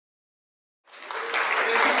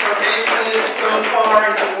minutes so far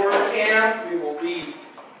into WordCamp. We will be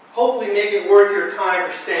hopefully make it worth your time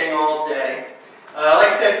for staying all day. Like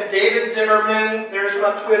I said, David Zimmerman, there's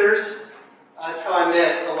my Twitters. That's how I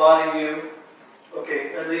met a lot of you.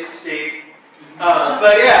 Okay, at least Steve.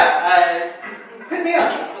 But yeah, hit me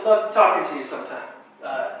up. I love talking to you sometime.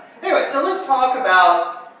 Anyway, so let's talk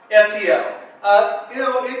about SEO.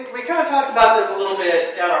 We kind of talked about this a little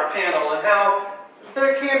bit at our panel and how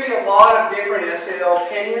there can be a lot of different SEO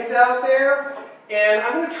opinions out there, and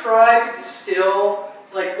I'm going to try to distill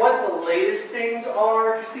like what the latest things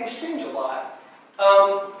are, because things change a lot.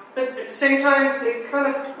 But at the same time, they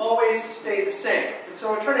kind of always stay the same. And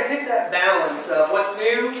so we're trying to hit that balance of what's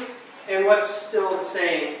new and what's still the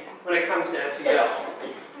same when it comes to SEO.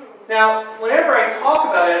 Now, whenever I talk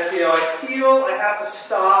about SEO, I feel I have to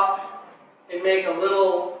stop and make a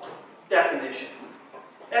little definition.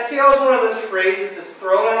 SEO is one of those phrases that's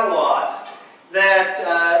thrown out a lot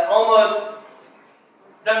that almost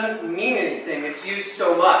doesn't mean anything. It's used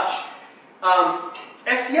so much.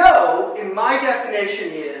 SEO, in my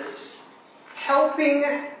definition, is helping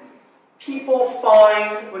people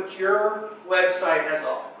find what your website has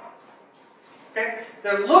offered. Okay?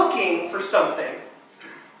 They're looking for something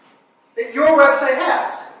that your website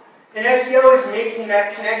has. And SEO is making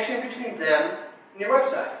that connection between them and your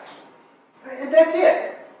website. And that's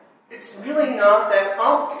it. It's really not that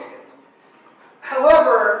complicated.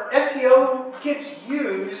 However, SEO gets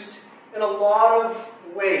used in a lot of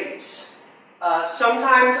ways.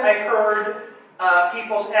 Sometimes I've heard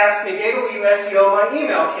people ask me, David, will you SEO my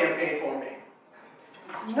email campaign for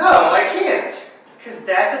me? No, I can't, because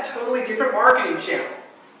that's a totally different marketing channel.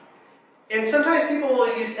 And sometimes people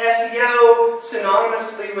will use SEO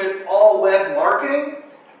synonymously with all web marketing.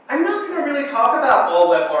 I'm not going to really talk about all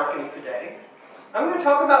web marketing today. I'm going to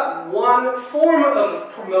talk about one form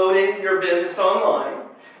of promoting your business online,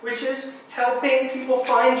 which is helping people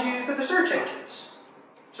find you through the search engines.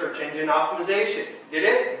 Search engine optimization. Get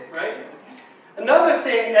it? Right? Another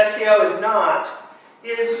thing SEO is not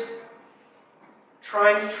is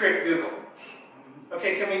trying to trick Google.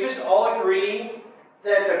 Okay, can we just all agree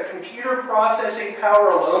that the computer processing power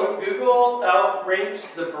alone of Google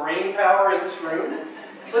outranks the brain power in this room?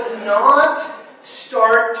 Let's not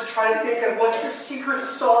start to try to think of what's the secret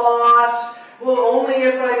sauce. Well, only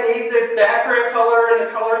if I made the background color and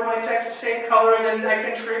the color of my text the same color, then I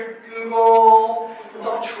can trick Google. Let's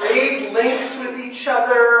all trade links with each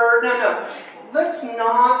other. No. Let's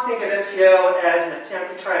not think of SEO as an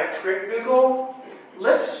attempt to try to trick Google.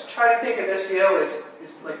 Let's try to think of SEO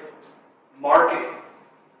as like marketing.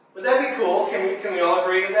 Would that be cool? Can we all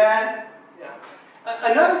agree to that? Yeah.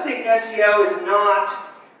 Another thing SEO is not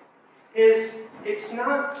it's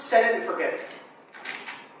not set it and forget it.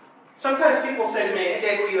 Sometimes people say to me, hey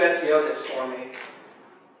Dave, will you SEO this for me?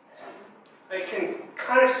 It can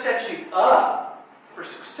kind of set you up for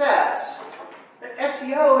success. But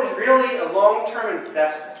SEO is really a long-term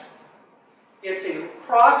investment. It's a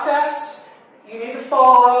process you need to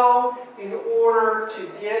follow in order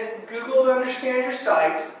to get Google to understand your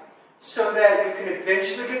site so that you can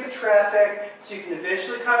eventually get the traffic, so you can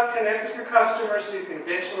eventually connect with your customers, so you can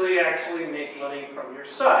eventually actually make money from your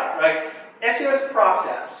site, right? SEO is a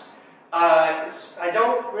process. I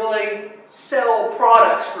don't really sell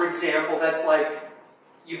products, for example, that's like,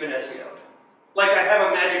 you've been SEO'd. Like I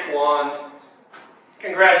have a magic wand,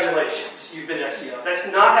 congratulations, you've been SEO'd. That's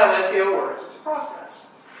not how SEO works. It's a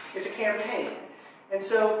process. It's a campaign. And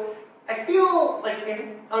so I feel like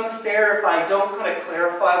unfair if I don't kind of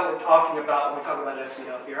clarify what we're talking about when we talk about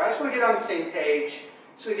SEO here. I just want to get on the same page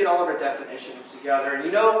so we get all of our definitions together and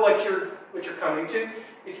you know what you're coming to.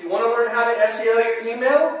 If you want to learn how to SEO your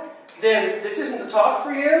email, then this isn't the talk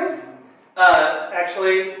for you.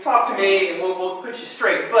 Actually, talk to me and we'll put you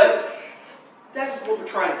straight. But that's what we're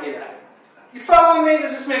trying to get at. You following me?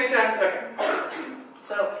 Does this make sense? Okay.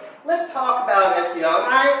 So let's talk about SEO.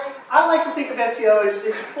 And I like to think of SEO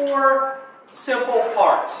as four simple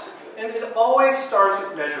parts. And it always starts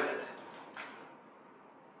with measurement.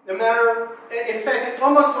 No matter, in fact, it's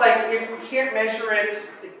almost like if we can't measure it,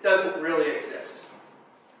 it doesn't really exist.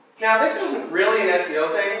 Now, this isn't really an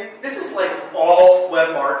SEO thing. This is like all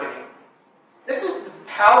web marketing. This is the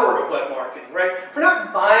power of web marketing, right? We're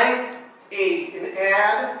not buying an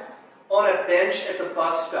ad on a bench at the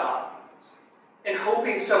bus stop and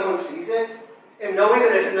hoping someone sees it and knowing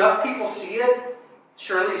that if enough people see it,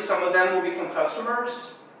 surely some of them will become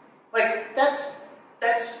customers. Like,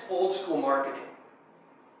 that's old school marketing.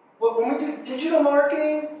 But when we do digital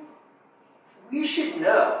marketing, we should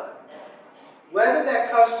know whether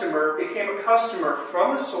that customer became a customer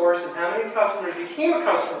from the source and how many customers became a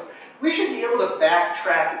customer we should be able to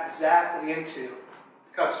backtrack exactly into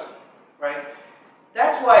the customer, right?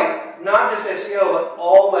 That's why not just SEO, but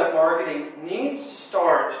all web marketing needs to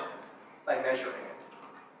start by measuring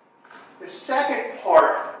it. The second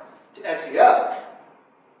part to SEO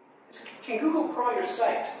is, can Google crawl your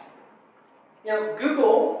site? You know,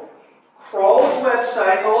 Google crawls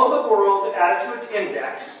websites all over the world to add it to its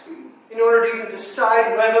index in order to even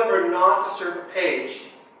decide whether or not to serve a page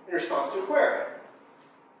in response to a query.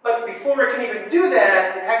 But before it can even do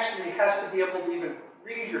that, it actually has to be able to even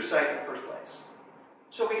read your site in the first place.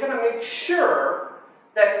 So we got to make sure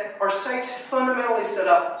that our site's fundamentally set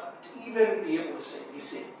up to even be able to be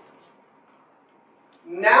seen.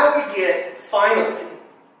 Now we get, finally,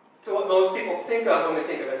 to what most people think of when we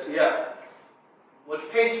think of SEO. What's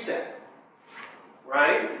page set?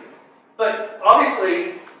 Right? But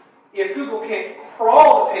obviously, if Google can't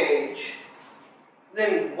crawl the page,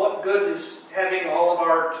 then what good is having all of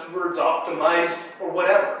our keywords optimized or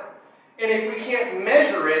whatever? And if we can't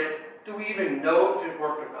measure it, do we even know if it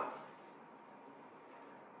worked or not?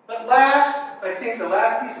 But last, I think the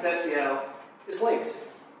last piece of SEO is links.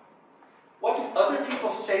 What do other people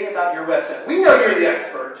say about your website? We know you're the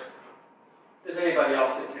expert. Does anybody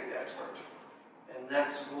else think you're the expert? And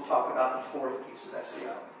that's, we'll talk about the fourth piece of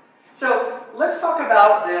SEO. So let's talk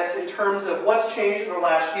about this in terms of what's changed in the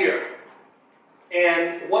last year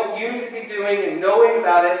and what you need to be doing and knowing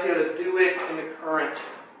about SEO to do it in the current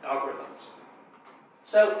algorithms.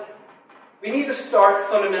 So we need to start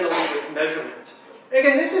fundamentally with measurement. And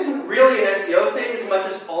again, this isn't really an SEO thing as much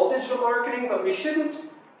as all digital marketing, but we shouldn't,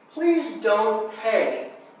 please don't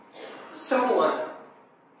pay someone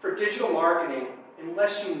for digital marketing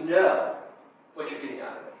unless you know what you're getting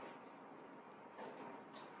out of it.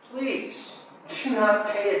 Please do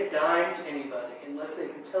not pay a dime to anybody unless they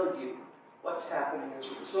can tell you what's happening as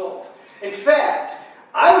a result. In fact,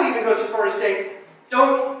 I would even go so far as to say,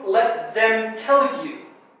 don't let them tell you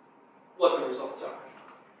what the results are.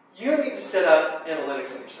 You need to set up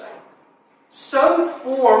analytics on your site. Some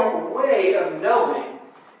form or way of knowing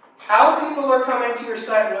how people are coming to your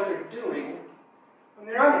site and what they're doing when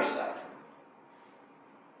they're on your site.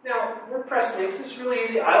 Now, WordPress makes this really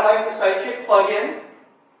easy. I like the Sitekit plugin.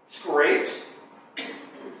 It's great. The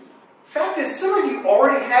fact is, some of you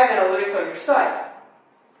already have analytics on your site.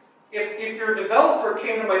 If your developer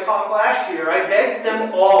came to my talk last year, I begged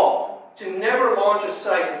them all to never launch a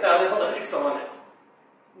site without analytics on it,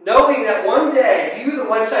 knowing that one day you, the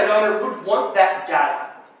website owner, would want that data.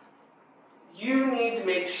 You need to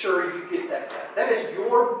make sure you get that data. That is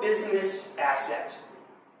your business asset.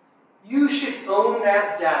 You should own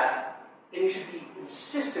that data, and you should be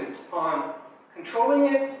insistent on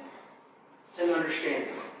controlling it and understanding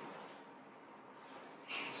it.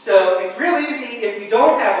 So it's real easy if you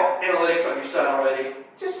don't have analytics on your site already.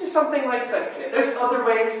 Just do something like Sitekit. There's other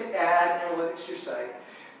ways to add analytics to your site.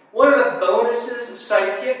 One of the bonuses of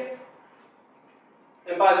Sitekit,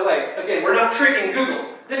 and by the way, again, we're not tricking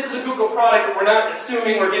Google. This is a Google product, but we're not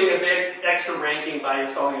assuming we're getting a big extra ranking by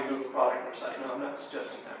installing a Google product on our site. No, I'm not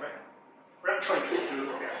suggesting that, right? We're not trying to trick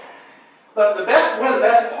Google here. But one of the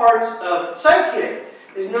best parts of Sitekit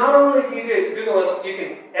is not only you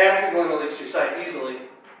can add Google Analytics to your site easily,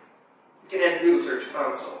 you can add Google Search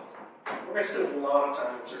Console. We're going to spend a lot of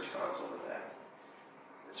time in Search Console with that.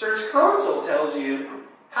 Search Console tells you,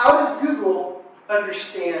 how does Google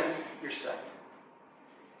understand your site?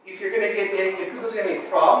 If Google's going to get any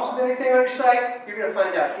problems with anything on your site, you're going to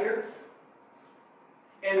find out here.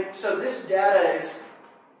 And so this data is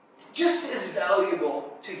just as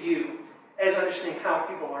valuable to you as understanding how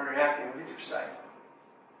people are interacting with your site.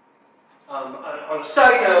 On a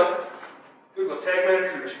side note, Google Tag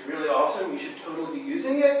Manager is really awesome. You should totally be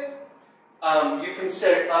using it. You can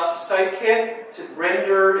set up Sitekit to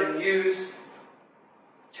render and use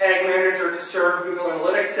Tag Manager to serve Google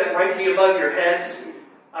Analytics. That might be above your heads.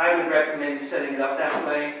 I would recommend you setting it up that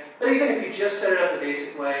way. But even if you just set it up the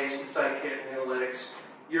basic ways with Sitekit and Analytics,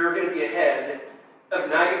 you're going to be ahead of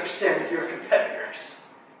 90% of your competitors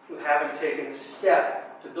who haven't taken the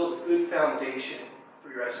step to build a good foundation for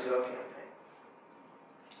your SEO campaign.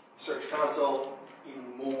 Search Console,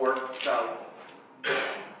 even more valuable.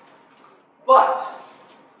 But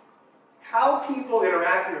how people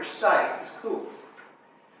interact with your site is cool.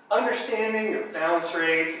 Understanding your bounce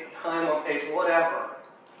rates, time on page, whatever.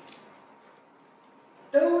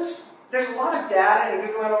 There's a lot of data in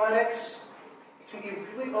Google Analytics. It can be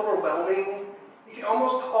really overwhelming. It can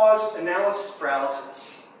almost cause analysis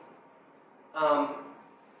paralysis.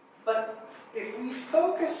 But if we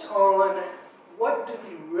focus on what do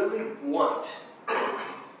we really want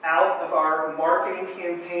out of our marketing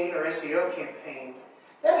campaign or SEO campaign,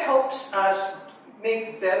 that helps helps us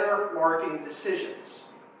make better marketing decisions.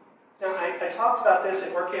 Now, I talked about this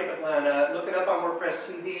at WordCamp Atlanta. Look it up on WordPress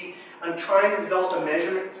TV. I'm trying to develop a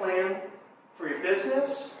measurement plan for your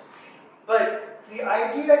business. But the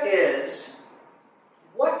idea is,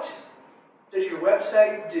 what does your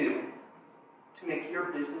website do to make your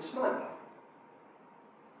business money?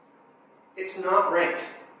 It's not rank.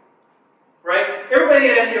 Right? Everybody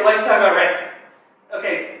in SEO likes to talk about rank.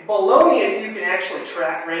 Okay, baloney if you can actually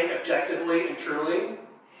track rank objectively and truly.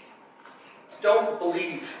 Don't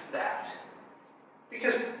believe that.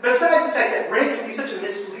 Because besides the fact that rank can be such a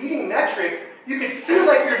misleading metric, you can feel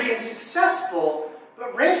like you're being successful,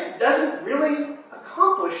 but rank doesn't really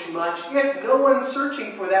accomplish much if no one's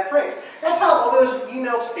searching for that phrase. That's how all those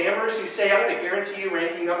email spammers who say, I'm going to guarantee you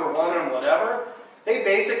ranking number 1 on whatever, they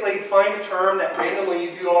basically find a term that randomly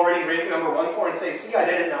you do already rank number 1 for and say, see, I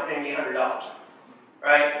did it, now pay me $100.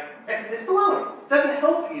 Right? It's baloney. It doesn't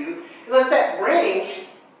help you unless that rank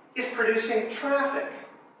is producing traffic.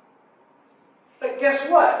 But guess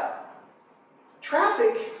what?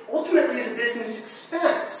 Traffic ultimately is a business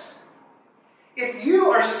expense. If you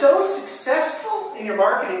are so successful in your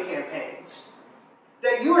marketing campaigns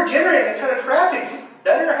that you are generating a ton of traffic, you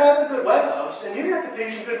better have a good web host, and you're going to have to pay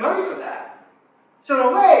some good money for that. So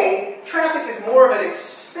in a way, traffic is more of an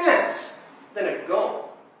expense than a goal.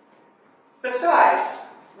 Besides,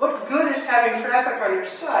 what good is having traffic on your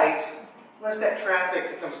site unless that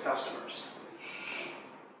traffic becomes customers?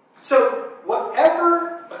 So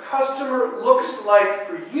whatever a customer looks like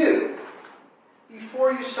for you,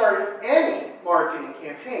 before you start any marketing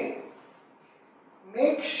campaign,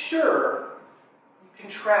 make sure you can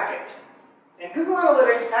track it. And Google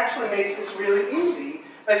Analytics actually makes this really easy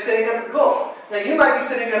by setting up a goal. Now you might be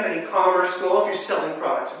setting up an e-commerce goal if you're selling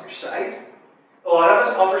products on your site. A lot of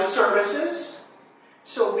us offer services,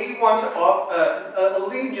 so we want to offer a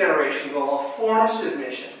lead generation goal, a form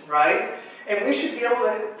submission, right? And we should be able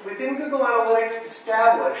to, within Google Analytics,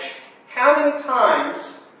 establish how many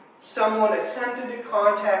times someone attempted to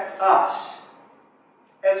contact us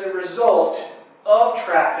as a result of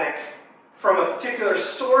traffic from a particular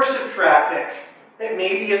source of traffic that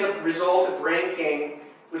maybe is a result of ranking,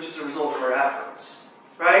 which is a result of our efforts,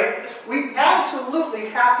 right? We absolutely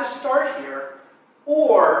have to start here,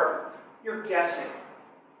 or you're guessing,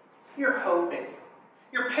 you're hoping,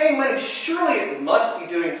 you're paying money, surely it must be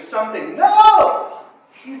doing something. No!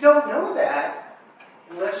 You don't know that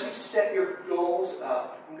unless you set your goals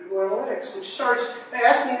up in Google Analytics, which starts by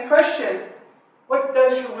asking the question, what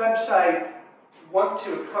does your website want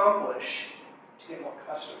to accomplish to get more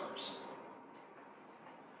customers?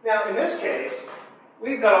 Now, in this case,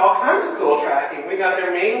 we've got all kinds of cool tracking. We got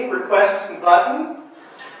their main request button.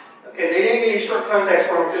 Okay, they didn't give you short context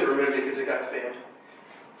form because we removed it because it got spammed.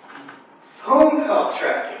 Phone call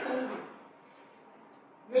tracking.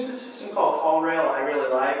 There's a system called CallRail I really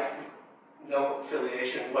like. No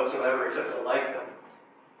affiliation whatsoever except I like them.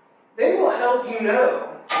 They will help you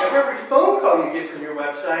know that for every phone call you get from your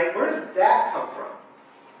website, where did that come from?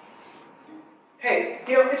 Hey,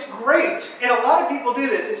 you know, it's great. And a lot of people do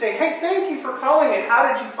this. They say, hey, thank you for calling me.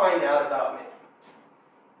 How did you find out about me?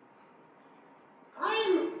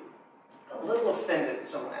 I'm a little offended when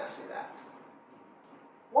someone asks me that.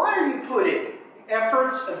 Why are you putting the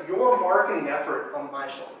efforts of your marketing effort on my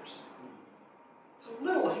shoulders? It's a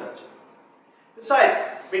little offensive. Besides,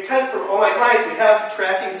 because for all my clients we have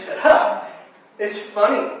tracking set up, it's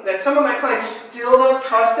funny that some of my clients still don't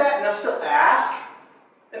trust that and they'll still ask.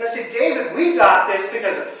 And they'll say, David, we got this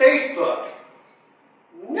because of Facebook.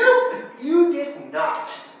 Nope, you did not.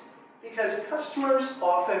 Because customers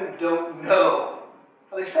often don't know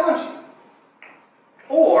how they found you.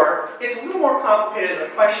 Or it's a little more complicated of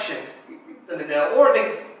a question than to know, or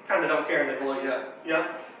they kind of don't care and they blow you up. You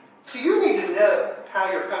know? So you need to know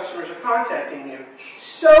how your customers are contacting you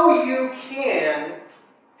so you can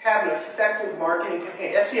have an effective marketing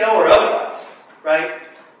campaign, SEO or otherwise, right?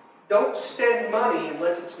 Don't spend money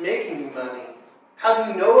unless it's making you money. How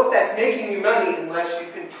do you know if that's making you money unless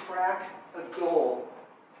you can track a goal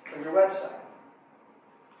from your website?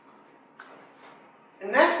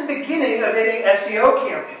 And that's the beginning of any SEO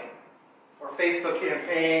campaign, or Facebook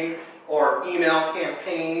campaign, or email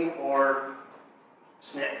campaign, or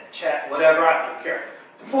Snapchat, whatever, I don't care.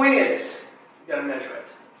 The point is, you've got to measure it.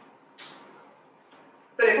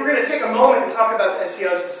 But if we're going to take a moment and talk about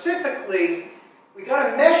SEO specifically, we've got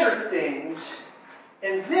to measure things,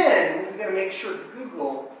 and then we've got to make sure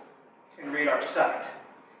Google can read our site.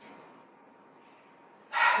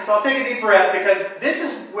 So I'll take a deep breath because this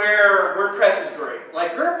is where WordPress is great.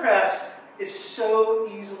 Like WordPress is so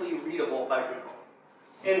easily readable by Google.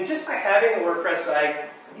 And just by having a WordPress site,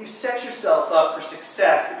 you set yourself up for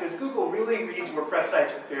success because Google really reads WordPress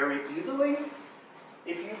sites very easily.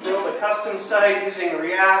 If you build a custom site using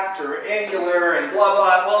React or Angular and blah,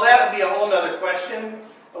 blah, well, that would be a whole other question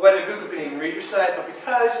of whether Google can even read your site. But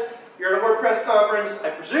because you're at a WordPress conference, I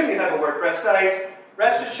presume you have a WordPress site,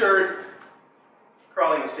 rest assured,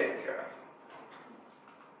 crawling is taken care of.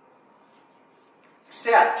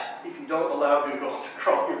 Except if you don't allow Google to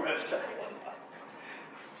crawl your website.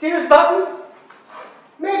 See this button?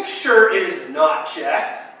 Make sure it is not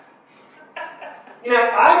checked. You know,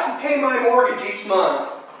 I can pay my mortgage each month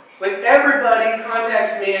when everybody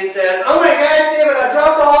contacts me and says, oh my gosh, David, I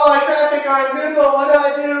dropped all my traffic on Google, what do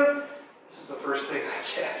I do? This is the first thing I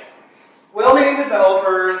check. Well-meaning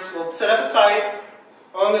developers will set up a site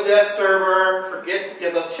on the dev server,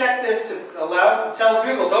 they'll check this to tell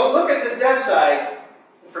Google, don't look at this dev site,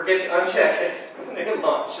 and forget to uncheck it when they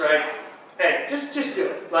launch, right? Hey, just do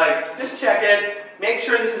it. Like, just check it. Make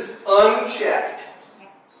sure this is unchecked.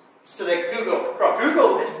 So that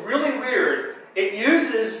Google is really weird. It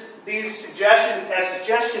uses these suggestions as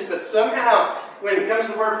suggestions, but somehow, when it comes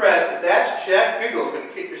to WordPress, if that's checked, Google is going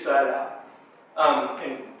to kick your site out.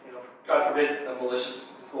 And you know, God forbid a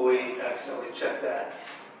malicious employee accidentally check that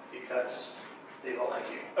because they don't like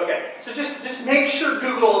you. Okay, so just make sure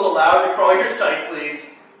Google is allowed to crawl your site,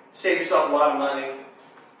 please. Save yourself a lot of money.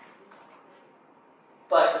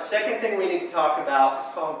 But the second thing we need to talk about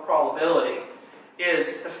is called crawlability,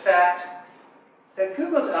 is the fact that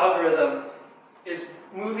Google's algorithm is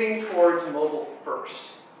moving towards mobile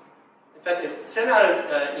first. In fact, they sent out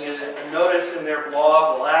a notice in their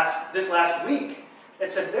blog this last week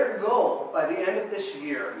that said their goal by the end of this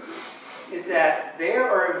year is that they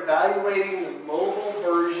are evaluating the mobile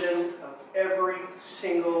version of every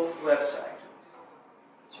single website.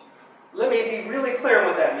 Let me be really clear on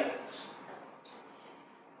what that means.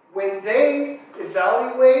 When they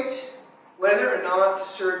evaluate whether or not to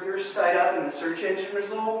serve your site up in the search engine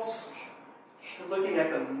results, they're looking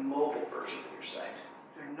at the mobile version of your site.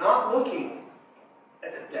 They're not looking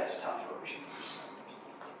at the desktop version of your site.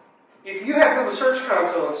 If you have Google Search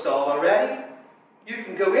Console installed already, you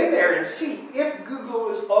can go in there and see if Google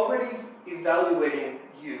is already evaluating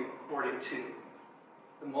you according to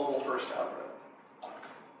the mobile first algorithm.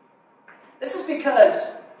 This is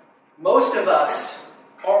because most of us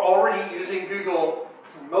are already using Google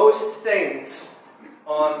for most things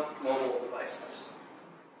on mobile devices.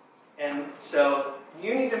 And so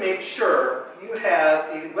you need to make sure you have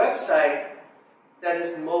a website that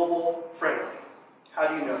is mobile friendly. How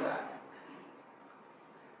do you know that?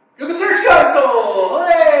 Google Search Console!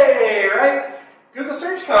 Hey, right? Google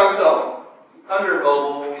Search Console, under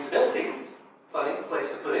mobile usability, funny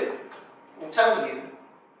place to put it, will tell you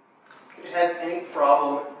if it has any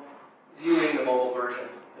problem viewing the mobile version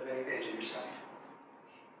of any page of your site.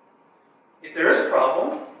 If there is a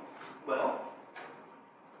problem, well,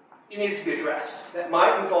 it needs to be addressed. That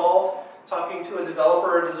might involve talking to a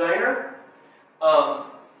developer or designer.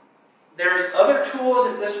 There's other tools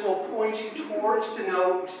that this will point you towards to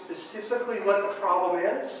know specifically what the problem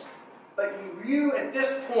is, but you at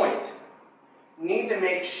this point, need to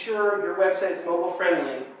make sure your website is mobile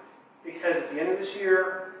friendly, because at the end of this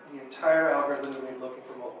year, the entire algorithm will be looking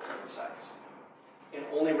for mobile friendly sites and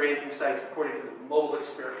only ranking sites according to the mobile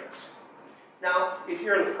experience. Now, if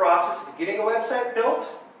you're in the process of getting a website built,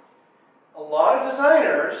 a lot of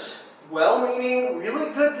designers, well-meaning,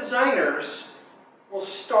 really good designers, will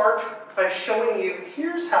start by showing you,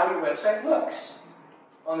 here's how your website looks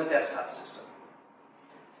on the desktop system.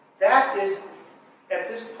 That is, at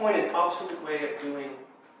this point, an obsolete way of doing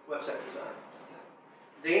website design.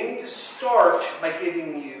 They need to start by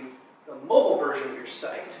giving you the mobile version of your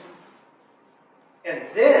site, and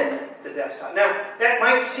then the desktop. Now, that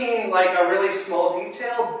might seem like a really small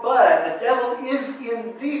detail, but the devil is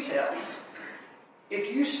in details.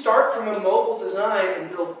 If you start from a mobile design and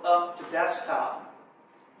build up to desktop,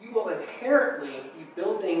 you will inherently be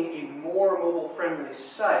building a more mobile-friendly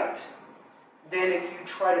site than if you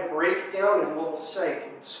try to break down a mobile site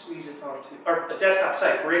and squeeze it onto, or a desktop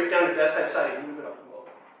site, break down a desktop site and move it up to mobile.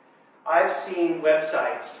 I've seen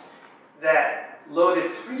websites that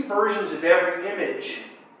loaded 3 versions of every image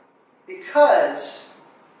because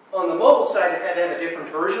on the mobile site it had to have a different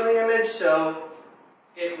version of the image, so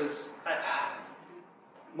it was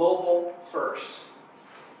mobile first.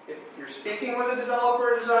 If you're speaking with a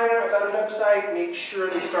developer or designer about a website, make sure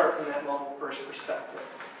they start from that mobile first perspective.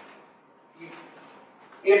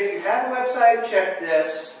 If you have a website, check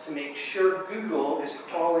this to make sure Google is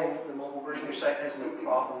crawling the mobile version of your site and has no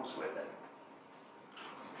problems with it.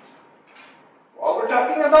 While we're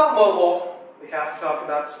talking about mobile, we have to talk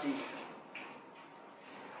about speed.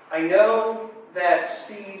 I know that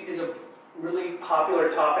speed is a really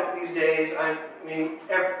popular topic these days. I mean,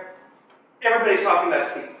 everybody's talking about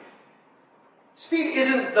speed. Speed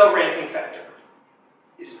isn't the ranking factor.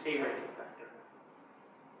 It is a ranking factor.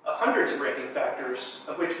 Hundreds of ranking factors,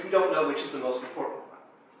 of which we don't know which is the most important one.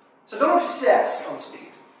 So don't obsess on speed.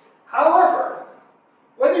 However,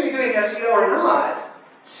 whether you're doing SEO or not,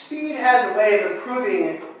 speed has a way of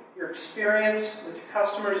improving your experience with your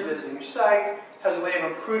customers visiting your site, has a way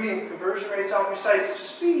of improving conversion rates off your site. So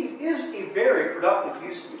speed is a very productive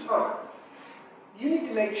use of time. You need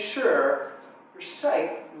to make sure your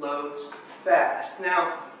site loads fast.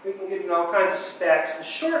 Now, we can get into all kinds of specs. The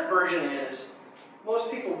short version is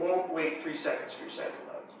most people won't wait 3 seconds for your site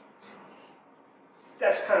to load.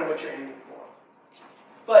 That's kind of what you're aiming for.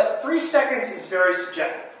 But 3 seconds is very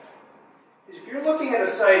subjective. Because if you're looking at a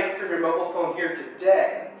site from your mobile phone here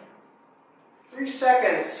today, 3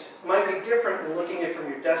 seconds might be different than looking at it from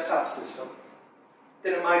your desktop system,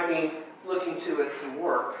 than it might be looking to it from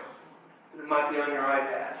work, than it might be on your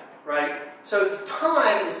iPad, right? So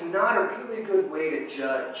time is not a really good way to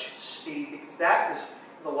judge speed, because that is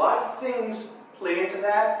a lot of things play into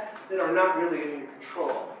that are not really in your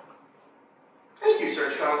control. Thank you,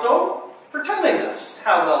 Search Console, for telling us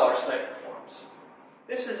how well our site performs.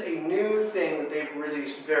 This is a new thing that they've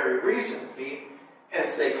released very recently,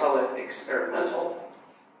 hence they call it experimental.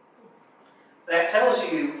 That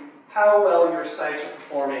tells you how well your sites are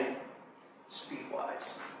performing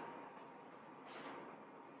speed-wise.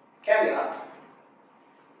 Caveat,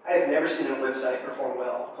 I have never seen a website perform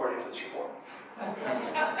well according to this report.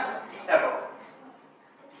 Ever.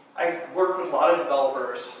 I've worked with a lot of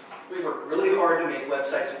developers. We work really hard to make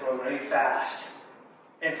websites that run really fast.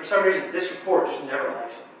 And for some reason, this report just never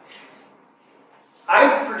likes it.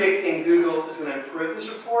 I'm predicting Google is going to improve this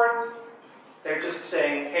report. They're just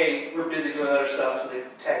saying, hey, we're busy doing other stuff, so they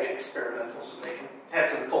tag it experimental so they can have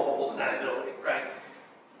some culpable deniability, right?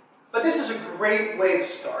 But this is a great way to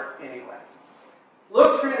start anyway.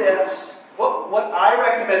 Look through this. What I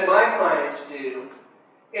recommend my clients do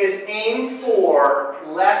is aim for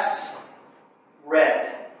less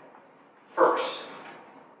red first.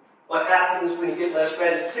 What happens when you get less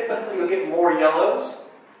red is typically you'll get more yellows.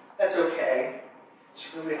 That's okay.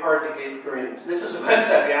 It's really hard to get greens. This is a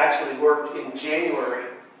website we actually worked in January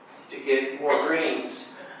to get more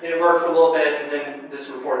greens. And it worked for a little bit, and then this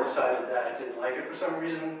report decided that I didn't like it for some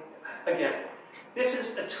reason. Again, this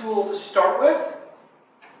is a tool to start with.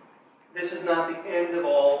 This is not the end of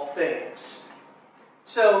all things.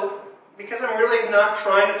 So, because I'm really not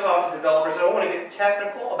trying to talk to developers, I don't want to get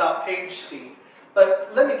technical about page speed.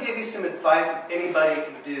 But let me give you some advice that anybody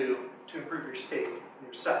can do to improve your speed on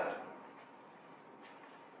your site.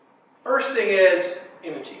 First thing is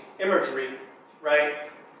imagery, right?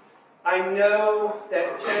 I know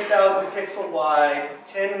that 10,000 pixel wide,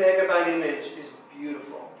 10 megabyte image is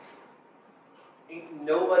beautiful. Ain't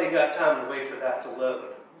nobody got time to wait for that to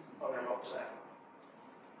load on their website.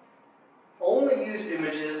 Only use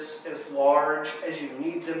images as large as you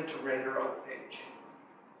need them to render on the page.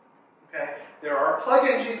 Okay? There are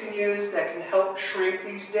plugins you can use that can help shrink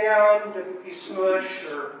these down. WP Smush,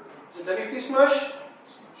 or is it WP Smush?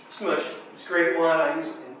 Smush. It's a great one. I use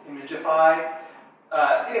it in Imagify.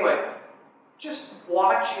 Anyway, just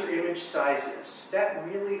watch your image sizes. That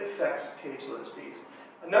really affects page load speeds.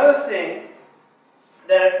 Another thing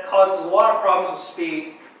that causes a lot of problems with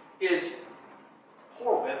speed is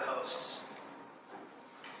poor web hosts.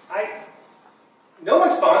 No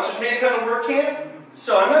one sponsors me to come to WordCamp,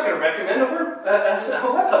 so I'm not going to recommend a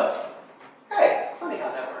web host. Hey, funny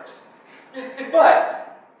how that works.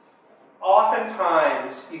 But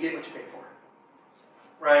oftentimes you get what you pay for,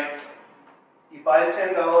 right? You buy the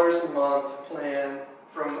 $10 a month plan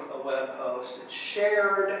from a web host. It's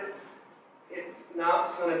shared. It's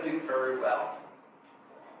not going to do very well.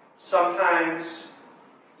 Sometimes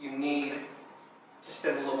you need to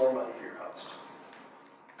spend a little more money for your host.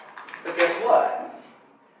 But guess what?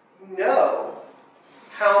 You know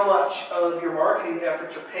how much of your marketing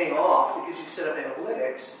efforts are paying off because you set up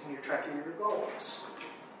analytics and you're tracking your goals.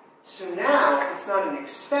 So now it's not an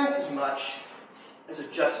expense as much as a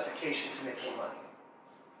justification to make more money.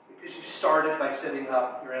 Because you started by setting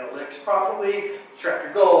up your analytics properly, to track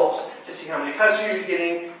your goals, to see how many customers you're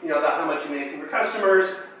getting, about how much you made from your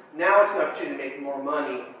customers. Now it's an opportunity to make more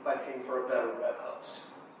money by paying for a better web host.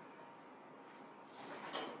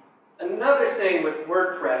 Another thing with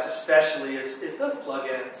WordPress especially is those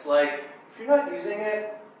plugins. Like, if you're not using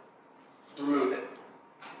it, remove it.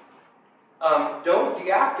 Don't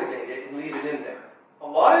deactivate it and leave it in there. A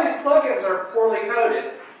lot of these plugins are poorly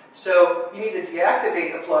coded. So you need to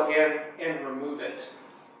deactivate the plugin and remove it.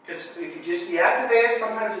 Because if you just deactivate it,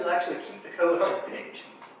 sometimes you'll actually keep the code on your page.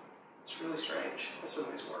 It's really strange. That's some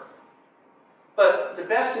of these work. But the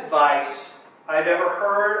best advice I've ever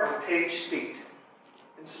heard on page speed,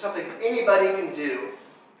 and this is something anybody can do,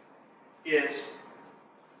 is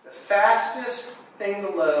the fastest thing to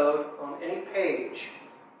load on any page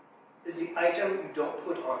is the item you don't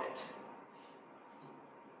put on it.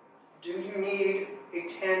 Do you need a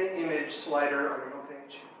 10-image slider on your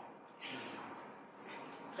homepage?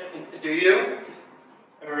 Do you?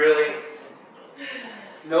 I mean, really?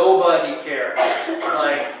 Nobody cares.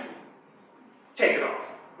 Like, take it off,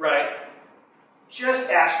 right? Just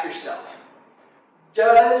ask yourself,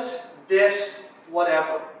 does this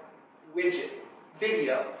whatever, widget,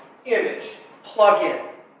 video, image, plugin,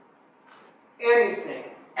 anything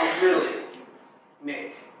really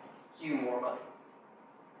make you more money?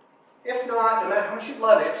 If not, no matter how much you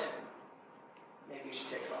love it, maybe you should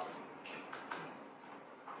take it off.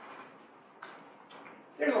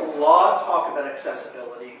 There's a lot of talk about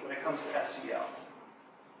accessibility when it comes to SEO.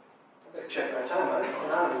 I better check my time. I'm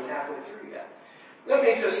not even halfway through yet. Let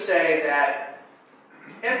me just say that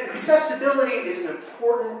accessibility is an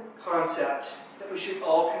important concept that we should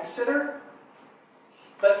all consider.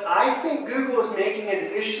 But I think Google is making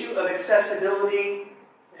an issue of accessibility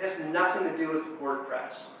that has nothing to do with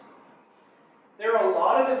WordPress. There are a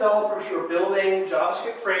lot of developers who are building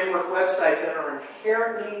JavaScript framework websites that are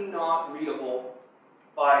inherently not readable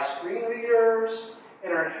by screen readers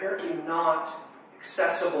and are inherently not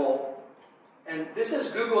accessible. And this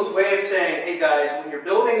is Google's way of saying, hey guys, when you're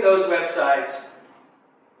building those websites,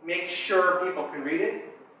 make sure people can read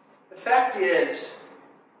it. The fact is,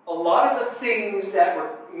 a lot of the things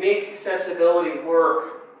that make accessibility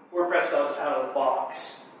work, WordPress does out of the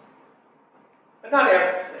box. But not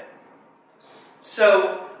everything.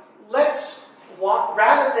 So let's,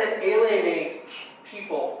 rather than alienate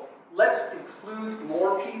people, let's include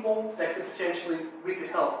more people that could potentially, we could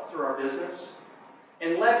help through our business.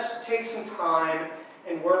 And let's take some time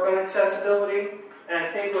and work on accessibility. And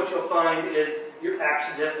I think what you'll find is you're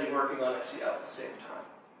accidentally working on SEO at the same time.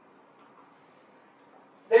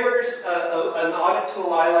 There's an audit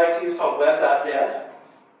tool I like to use called web.dev.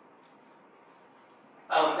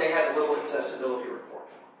 They had a little accessibility report.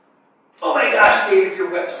 Oh my gosh, David, your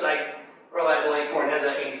website, Reliable Acorn, has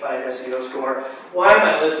an 85 SEO score. Why am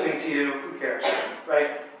I listening to you? Who cares,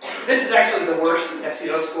 right? This is actually the worst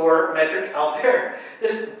SEO score metric out there.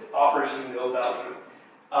 This offers you no value.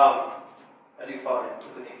 I do fine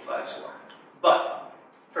with an 85 score. But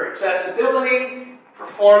for accessibility,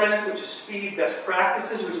 performance, which is speed, best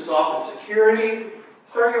practices, which is often security,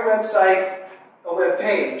 throw your website, a web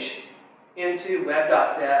page, into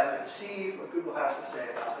web.dev and see what Google has to say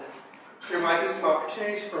about it. There might be some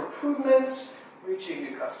opportunities for improvements, reaching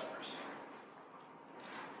new customers.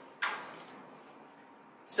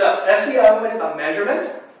 So, SEO is about measurement.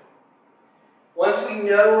 Once we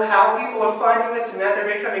know how people are finding us and that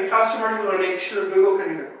they're becoming customers, we want to make sure Google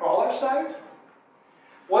can even crawl our site.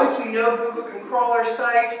 Once we know Google can crawl our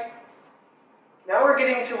site, now we're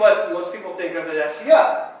getting to what most people think of as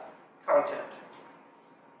SEO, content.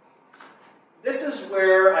 This is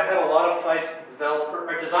where I have a lot of fights with developers,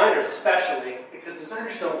 or designers especially, because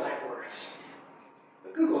designers don't like words.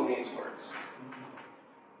 But Google needs words.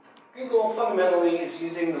 Google fundamentally is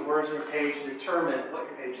using the words on your page to determine what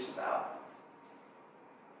your page is about.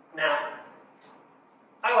 Now,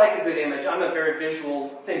 I like a good image. I'm a very visual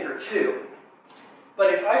thinker too.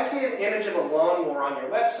 But if I see an image of a lawnmower on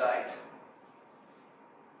your website,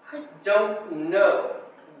 I don't know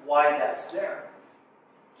why that's there.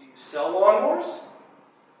 Do you sell lawnmowers?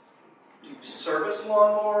 Do you service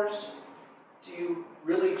lawnmowers? Do you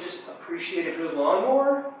really just appreciate a good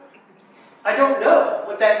lawnmower? I don't know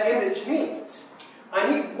what that image means. I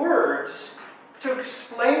need words to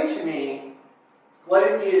explain to me what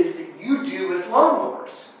it is that you do with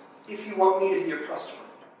lawnmowers if you want me to be your customer.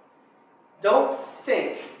 Don't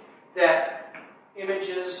think that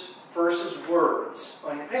images versus words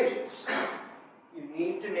on your pages. You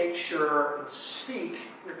need to make sure and speak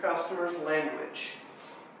your customer's language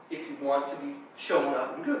if you want to be showing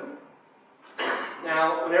up in Google.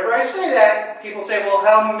 Now, whenever I say that, people say, well,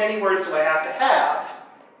 how many words do I have to have?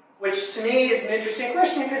 Which to me is an interesting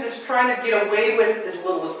question because it's trying to get away with as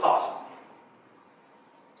little as possible.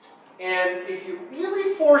 And if you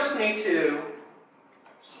really force me to,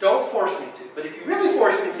 don't force me to, but if you really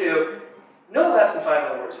force me to, no less than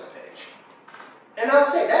 500 words on a page. And I'll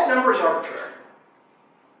say that number is arbitrary.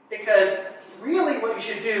 Because really what you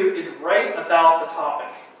should do is write about the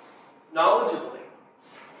topic, knowledgeably.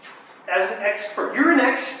 as an expert. You're an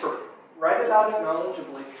expert. Write about it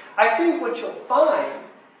knowledgeably. I think what you'll find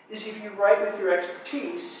is if you write with your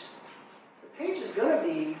expertise, the page is going to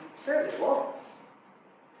be fairly long.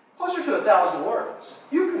 Closer to 1,000 words.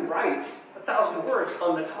 You can write 1,000 words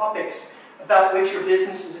on the topics about which your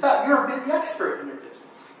business is about. You're a big expert in your business.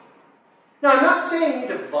 Now, I'm not saying you need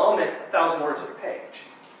to vomit 1,000 words on a page.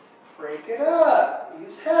 Break it up.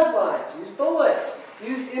 Use headlines. Use bullets.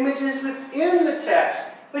 Use images within the text.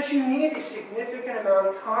 But you need a significant amount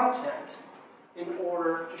of content in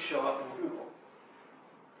order to show up in Google.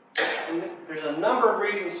 And there's a number of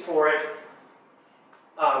reasons for it,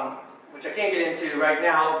 which I can't get into right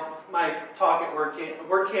now. My talk at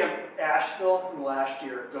WordCamp Asheville from last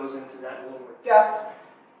year goes into that in a little more depth.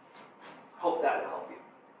 Hope that will help you.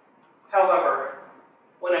 However,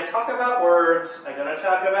 when I talk about words, I'm going to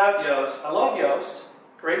talk about Yoast. I love Yoast.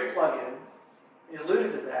 Great plugin. You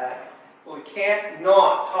alluded to that. But we can't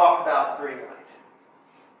not talk about the green light.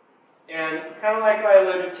 And kind of like I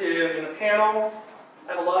alluded to in the panel,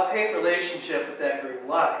 I have a love-hate relationship with that green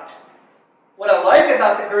light. What I like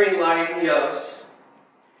about the green light in Yoast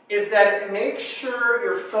is that it makes sure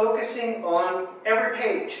you're focusing on every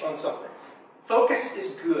page on something. Focus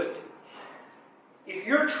is good. If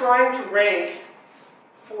you're trying to rank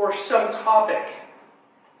for some topic,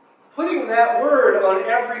 putting that word on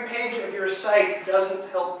every page of your site doesn't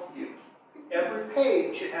help you. Every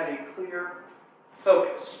page should have a clear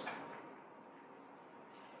focus.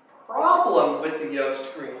 Problem with the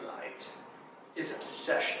Yoast green light is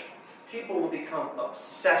obsession. People will become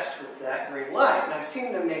obsessed with that green light. And I've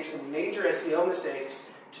seen them make some major SEO mistakes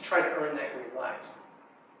to try to earn that green light.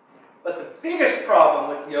 But the biggest problem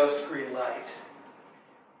with Yoast green light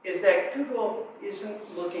is that Google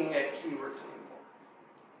isn't looking at keywords anymore.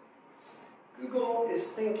 Google is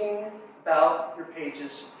thinking about your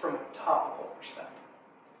pages from a topical perspective.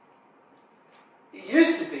 It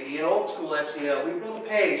used to be, in old school SEO, we build a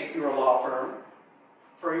page if you were a law firm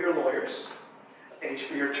for your lawyers, a page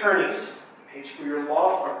for your attorneys, a page for your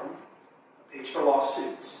law firm, a page for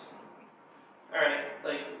lawsuits. All right,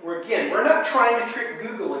 we're not trying to trick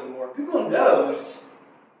Google anymore. Google knows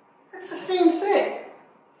it's the same thing.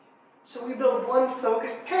 So we build one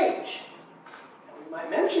focused page. And we might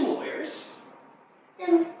mention lawyers,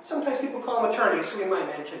 and sometimes people call them attorneys, so we might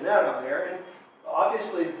mention that on there. And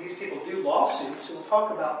obviously, these people do lawsuits, so we'll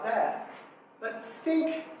talk about that. But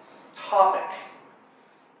think topic,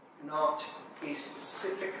 not a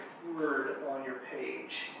specific word on your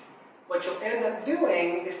page. What you'll end up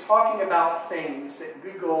doing is talking about things that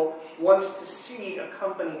Google wants to see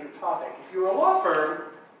accompany your topic. If you're a law firm,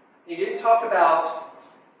 you didn't talk about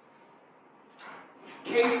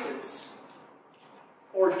cases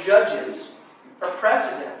or judges or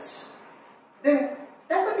precedents, then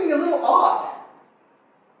that would be a little odd.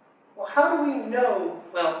 Well, how do we know?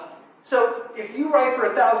 Well, so if you write for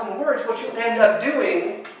 1,000 words, what you'll end up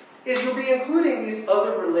doing is you'll be including these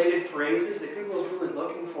other related phrases that Google is really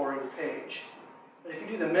looking for in your page. But if you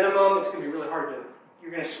do the minimum, it's going to be really hard to,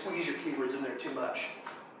 you're going to squeeze your keywords in there too much.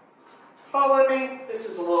 Following me? This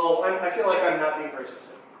is a little, I feel like I'm not being very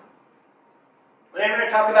specific. Whenever I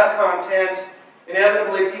talk about content,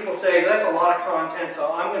 inevitably people say, that's a lot of content,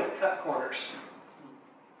 so I'm going to cut corners.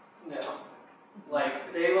 No.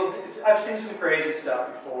 I've seen some crazy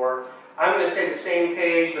stuff before. I'm going to say the same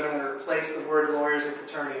page, but I'm going to replace the word lawyers with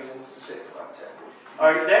attorneys in specific content.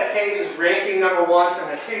 All right, that page is ranking number 1, so I'm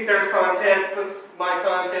going to take their content, put my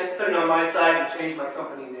content, put it on my site, and change my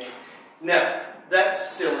company name. No,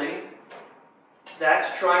 that's silly.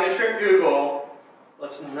 That's trying to trick Google.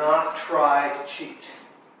 Let's not try to cheat.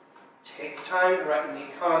 Take time to write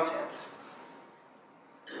unique content.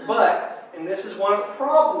 But, and this is one of the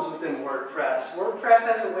problems within WordPress, WordPress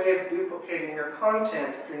has a way of duplicating your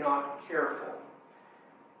content if you're not careful.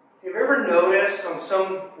 Have you ever noticed on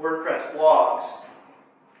some WordPress blogs,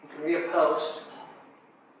 you can read a post,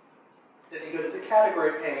 that you go to the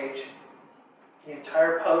category page, the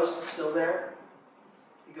entire post is still there.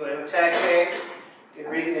 You go to a tag page, you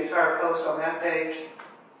can read the entire post on that page.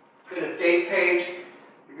 Go to the date page,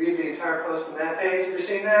 you read the entire post on that page. Have you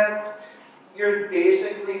seen that? You're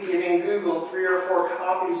basically giving Google 3 or 4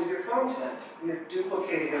 copies of your content, and you're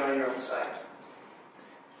duplicating it on your own site.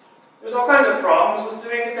 There's all kinds of problems with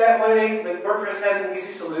doing it that way, but WordPress has an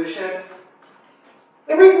easy solution.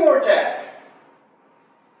 The read more tag.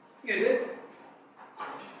 Use it.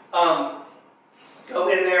 Go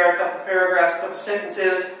in there, a couple paragraphs, a couple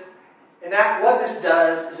sentences, and what this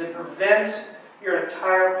does is it prevents your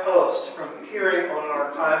entire post from appearing on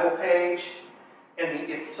an archival page. And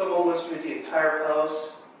if someone wants to read the entire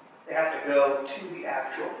post, they have to go to the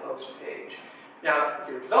actual post page. Now, if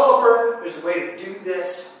you're a developer, there's a way to do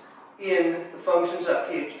this in the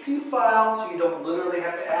functions.php file, so you don't literally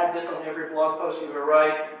have to add this on every blog post you ever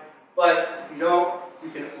write. But if you don't, you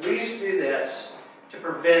can at least do this to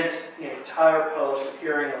prevent the entire post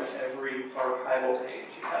appearing on every archival page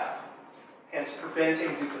you have. Hence,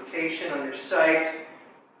 preventing duplication on your site.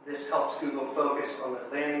 This helps Google focus on the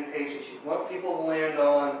landing page that you want people to land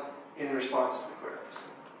on in response to the queries.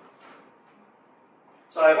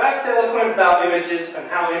 So I waxed eloquent about images and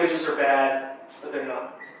how images are bad, but they're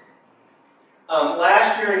not.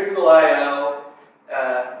 Last year in Google I/O,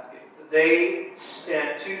 they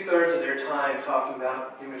spent 2/3 of their time talking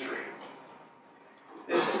about imagery.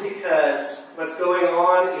 This is because what's going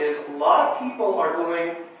on is a lot of people are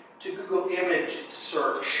going to Google image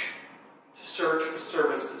search to search for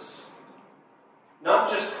services. Not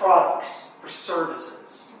just products, for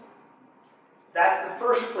services. That's the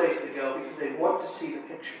first place to go because they want to see the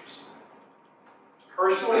pictures.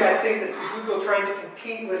 Personally, I think this is Google trying to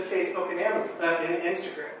compete with Facebook and Amazon, and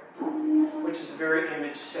Instagram, which is a very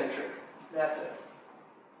image-centric method.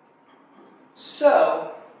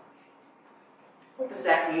 So, what does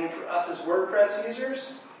that mean for us as WordPress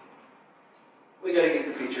users? We got to use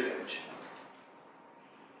the featured image.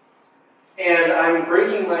 And I'm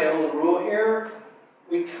breaking my own rule here.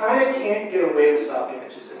 We kind of can't get away with stock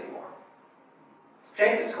images anymore.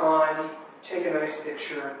 Take the time, take a nice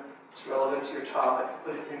picture, it's relevant to your topic,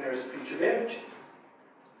 put it in there as a featured image.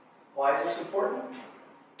 Why is this important?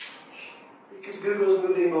 Because Google's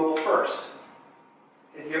moving mobile first.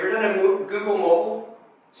 Have you ever done a Google mobile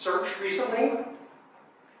search recently?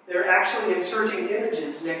 They're actually inserting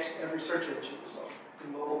images next to every search engine result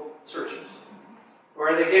in mobile searches.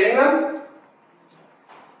 Where are they getting them?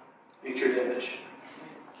 Featured image.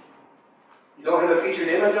 You don't have a featured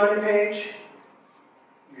image on your page,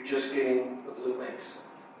 you're just getting the blue links.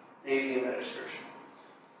 Maybe a registration.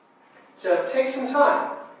 So take some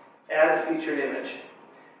time. Add the featured image.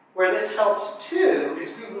 Where this helps too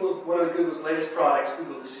is one of Google's latest products,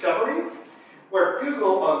 Google Discovery, where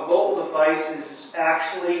Google on mobile devices is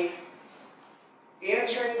actually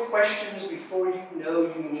answering questions before you know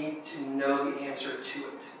you need to know the answer to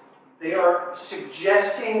it. They are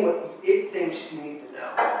suggesting what it thinks you need to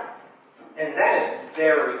know. And that is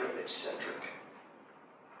very image-centric.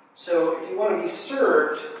 So if you want to be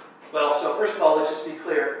served, well, so first of all, let's just be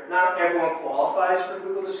clear, not everyone qualifies for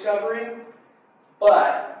Google Discovery,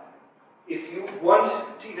 but if you want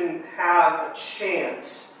to even have a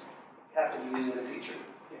chance, you have to be using the featured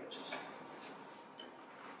images.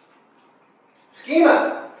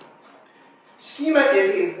 Schema. Schema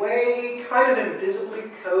is a way, kind of invisibly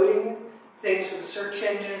coding things for the search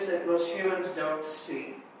engines that most humans don't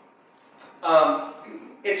see.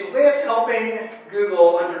 It's a way of helping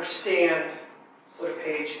Google understand what a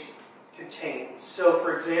page contains. So,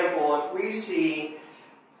 for example, if we see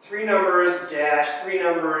 3 numbers, dash, 3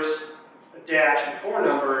 numbers, a dash, and 4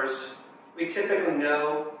 numbers, we typically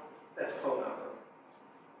know that's a phone number.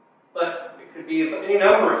 But it could be any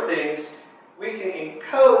number of things. We can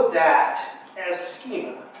encode that as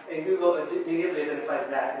schema, and Google immediately identifies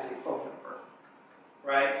that as a phone number.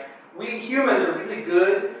 Right? We humans are really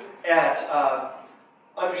good at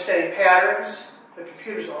understanding patterns, but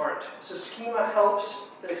computers aren't. So schema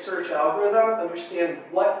helps the search algorithm understand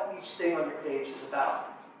what each thing on your page is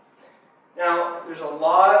about. Now, there's a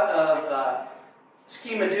lot of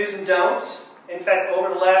schema do's and don'ts. In fact, over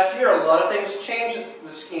the last year, a lot of things changed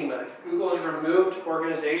with schema. Google has removed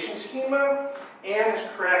organization schema and has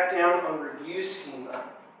cracked down on review schema.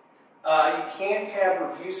 You can't have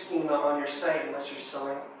review schema on your site unless you're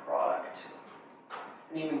selling a product.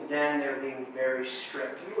 And even then, they're being very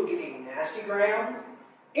strict. You will get a nastygram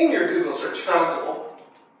in your Google Search Console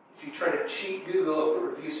if you try to cheat Google and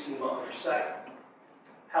put review schema on your site.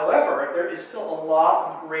 However, there is still a lot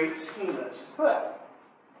of great schemas to put.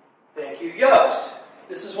 Thank you, Yoast.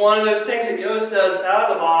 This is one of those things that Yoast does out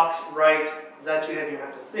of the box, right, without you even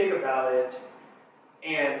have to think about it.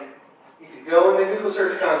 And if you go in the Google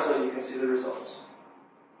Search Console, you can see the results.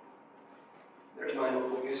 There's my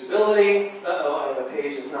mobile usability. Uh-oh, I have a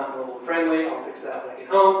page that's not mobile friendly. I'll fix that when I get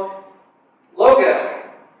home. Logo.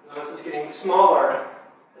 Notice it's getting smaller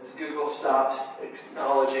as Google stopped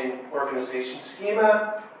acknowledging organization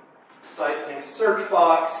schema. Site link search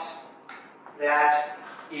box. That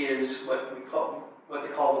is what they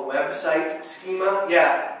call the website schema.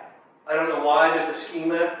 Yeah, I don't know why there's a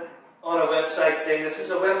schema on a website saying this is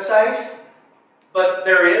a website, but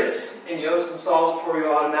there is, and Yoast installs it for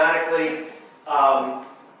you automatically.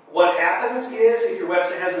 What happens is, if your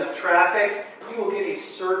website has enough traffic, you will get a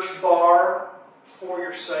search bar for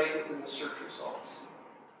your site within the search results.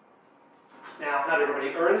 Now, not everybody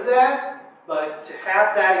earns that, but to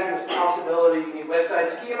have that even as a possibility, you need website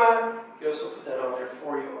schema. Yoast will put that on there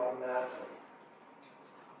for you automatically.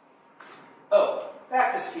 Oh,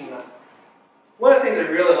 back to schema. One of the things I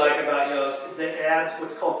really like about Yoast is that it adds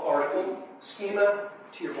what's called article schema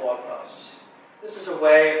to your blog posts. This is a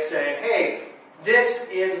way of saying, hey, this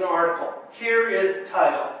is an article. Here is the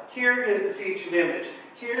title. Here is the featured image.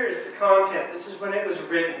 Here is the content. This is when it was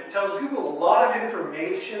written. It tells Google a lot of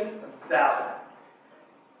information about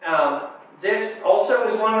it. This also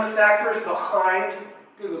is one of the factors behind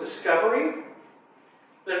Google Discovery,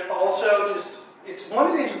 but it also it's one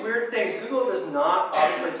of these weird things. Google does not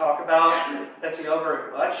obviously talk about SEO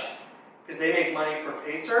very much because they make money from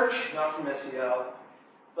paid search, not from SEO.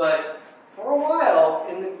 But for a while,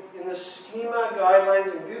 in the schema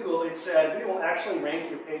guidelines in Google, it said we will actually rank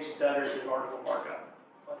your page better than article markup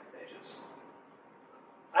on your pages.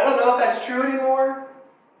 I don't know if that's true anymore.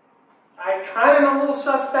 I kind of am a little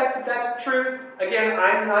suspect that that's the truth. Again,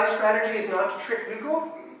 my strategy is not to trick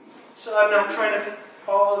Google, so I'm not trying to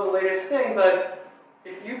follow the latest thing, but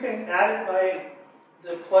if you can add it by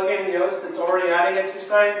the plugin Yoast that's already adding it to your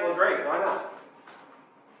site, well great, why not?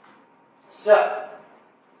 So,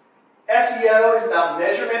 SEO is about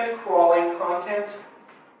measurement, crawling, content,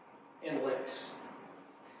 and links.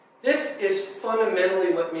 This is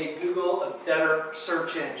fundamentally what made Google a better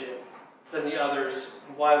search engine than the others,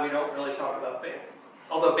 and why we don't really talk about Bing.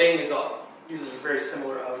 Although Bing uses a very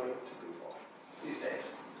similar algorithm to Google these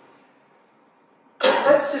days.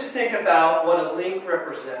 Let's just think about what a link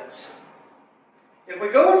represents. If we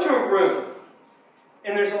go into a room,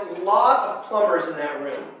 and there's a lot of plumbers in that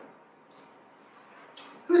room,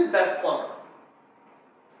 who's the best plumber?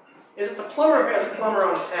 Is it the plumber who has a plumber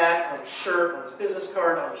on his hat, on his shirt, on his business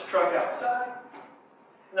card, on his truck outside?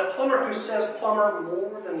 And the plumber who says plumber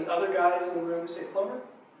more than the other guys in the room who say plumber?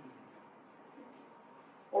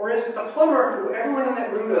 Or is it the plumber who everyone in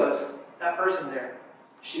that room goes, that person there,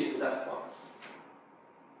 she's the best plumber?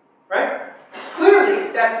 Right?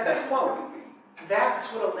 Clearly, that's the best plumber. That's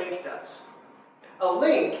what a link does. A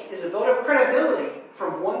link is a vote of credibility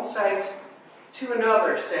from one site to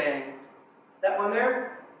another saying, that one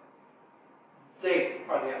there, they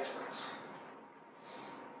are the experts.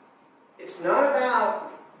 It's not about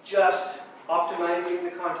just optimizing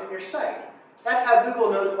the content of your site. That's how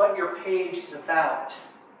Google knows what your page is about.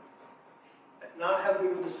 But not how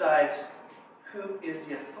Google decides who is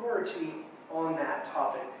the authority on that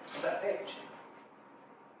topic of that page.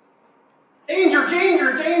 Danger,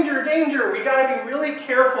 danger, danger, danger. We got to be really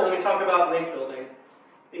careful when we talk about link building,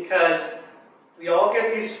 because we all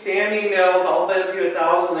get these spam emails, I'll bet you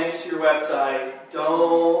 1,000 links to your website.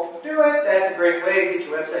 Don't do it. That's a great way to get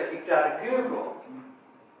your website kicked out of Google.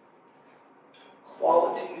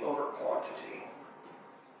 Quality over quantity.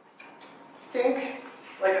 Think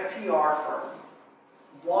like a PR firm.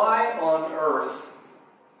 Why on earth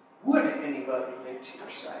would anybody link to your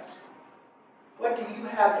site? What do you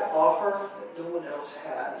have to offer that no one else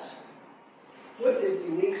has? What is the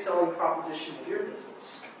unique selling proposition of your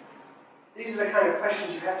business? These are the kind of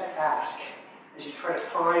questions you have to ask as you try to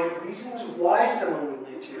find reasons why someone would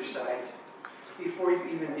link to your site before you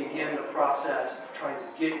even begin the process of trying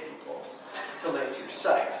to get people to link to your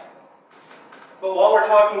site. But while we're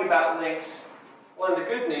talking about links, one of the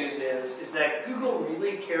good news is that Google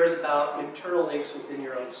really cares about internal links within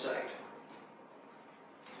your own site.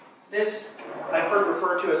 This I've heard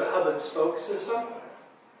referred to as a hub and spoke system,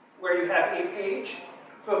 where you have a page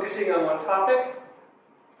focusing on one topic,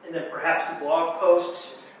 and then perhaps the blog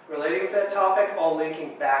posts relating to that topic, all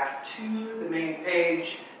linking back to the main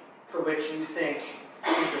page for which you think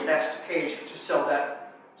is the best page to sell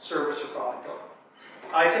that service or product on.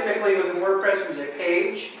 I typically, within WordPress, use a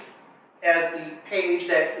page as the page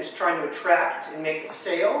that is trying to attract and make a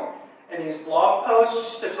sale, and these blog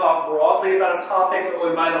posts to talk broadly about a topic, oh,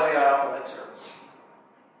 and by the way, I offer that service.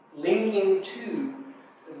 Linking to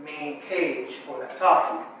the main page for that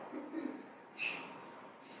topic.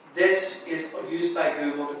 This is used by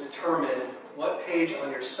Google to determine what page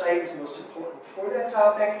on your site is most important for that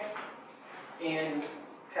topic and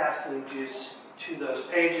pass link juice to those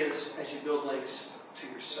pages as you build links to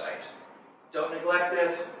your site. Don't neglect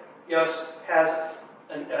this. Yoast has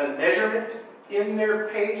a measurement in their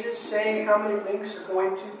pages saying how many links are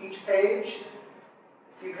going to each page.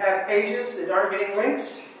 If you have pages that aren't getting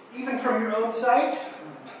links, even from your own site,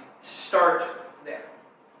 start there.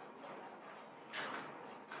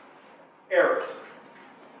 Errors.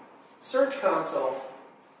 Search Console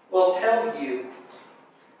will tell you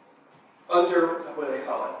under, what do they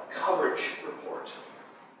call it, coverage report,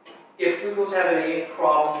 if Google's having any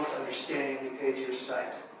problems understanding the page of your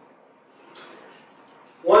site.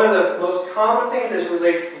 One of the most common things as it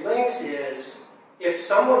relates to links is if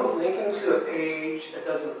someone's linking to a page that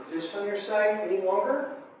doesn't exist on your site any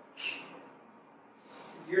longer,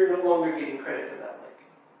 you're no longer getting credit for that link.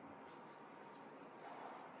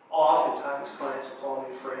 Oftentimes, clients will call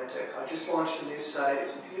me frantic. I just launched a new site.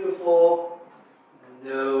 It's beautiful.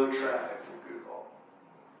 No traffic from Google.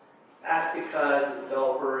 That's because the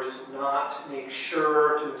developers did not make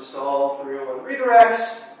sure to install 301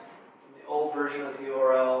 redirects from the old version of the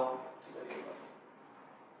URL to the new one.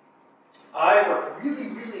 I worked really,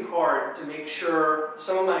 really hard to make sure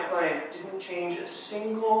some of my clients didn't change a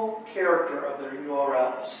single character of their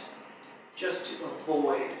URLs just to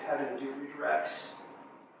avoid having to do redirects.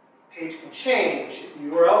 Page can change. If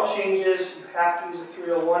the URL changes, you have to use a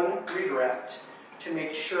 301 redirect to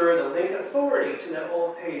make sure the link authority to that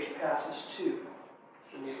old page passes to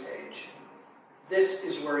the new page. This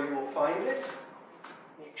is where you will find it.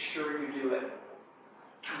 Make sure you do it.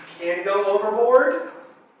 You can go overboard,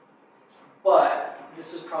 but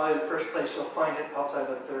this is probably the first place you'll find it outside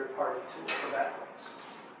of a third-party tool for backlinks.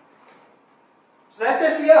 So that's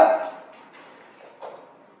SEO.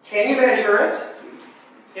 Can you measure it?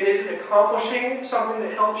 It is accomplishing something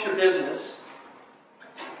that helps your business.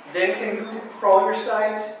 Then can Google crawl your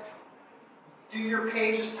site? Do your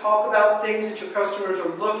pages talk about things that your customers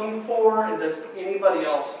are looking for? And does anybody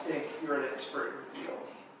else think you're an expert in your field?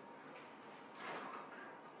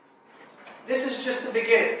 This is just the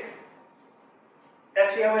beginning.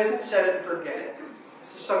 SEO isn't set it and forget it.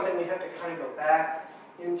 This is something you have to kind of go back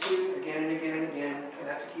into again and again and again and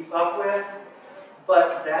have to keep up with.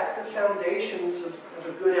 But that's the foundations of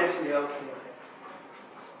a good SEO campaign.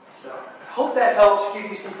 So I hope that helps give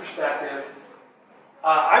you some perspective.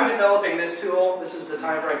 I'm developing this tool. This is the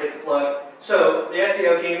time where I get to plug. So the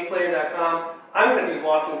SEOgameplan.com, I'm going to be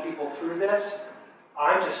walking people through this.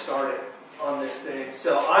 I'm just starting on this thing.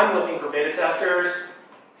 So I'm looking for beta testers.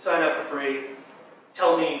 Sign up for free.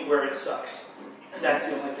 Tell me where it sucks. That's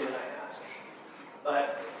the only thing I ask.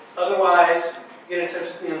 But otherwise, get in touch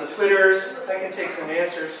with me on the Twitters. I can take some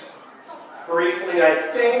answers briefly, I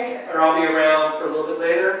think, or I'll be around for a little bit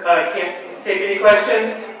later. But I can't take any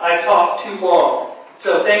questions. I've talked too long.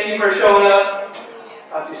 So thank you for showing up.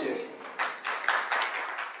 Talk to you soon.